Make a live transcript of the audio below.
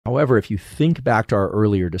However, if you think back to our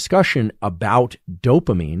earlier discussion about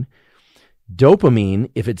dopamine,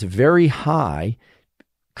 if it's very high,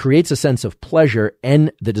 creates a sense of pleasure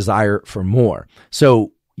and the desire for more.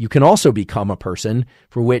 So you can also become a person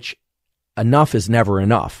for which enough is never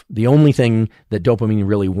enough. The only thing that dopamine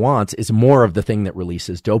really wants is more of the thing that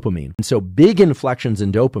releases dopamine. And so big inflections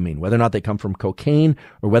in dopamine, whether or not they come from cocaine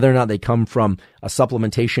or whether or not they come from a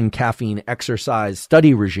supplementation, caffeine, exercise,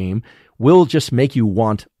 study regime, will just make you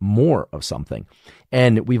want more of something.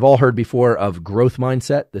 And we've all heard before of growth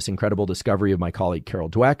mindset, this incredible discovery of my colleague Carol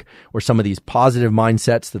Dweck, or some of these positive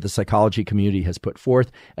mindsets that the psychology community has put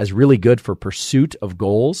forth as really good for pursuit of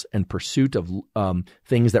goals and pursuit of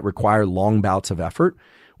things that require long bouts of effort.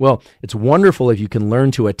 Well, it's wonderful if you can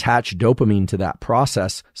learn to attach dopamine to that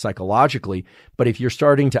process psychologically. But if you're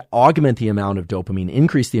starting to augment the amount of dopamine,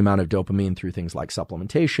 increase the amount of dopamine through things like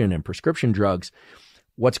supplementation and prescription drugs,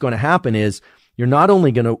 what's going to happen is you're not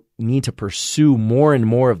only going to need to pursue more and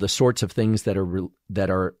more of the sorts of things that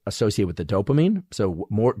are associated with the dopamine. So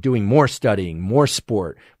doing more studying, more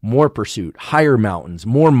sport, more pursuit, higher mountains,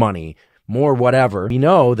 more money, more whatever. We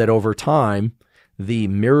know that over time, the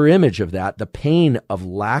mirror image of that, the pain of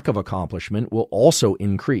lack of accomplishment, will also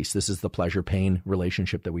increase. This is the pleasure-pain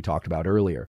relationship that we talked about earlier.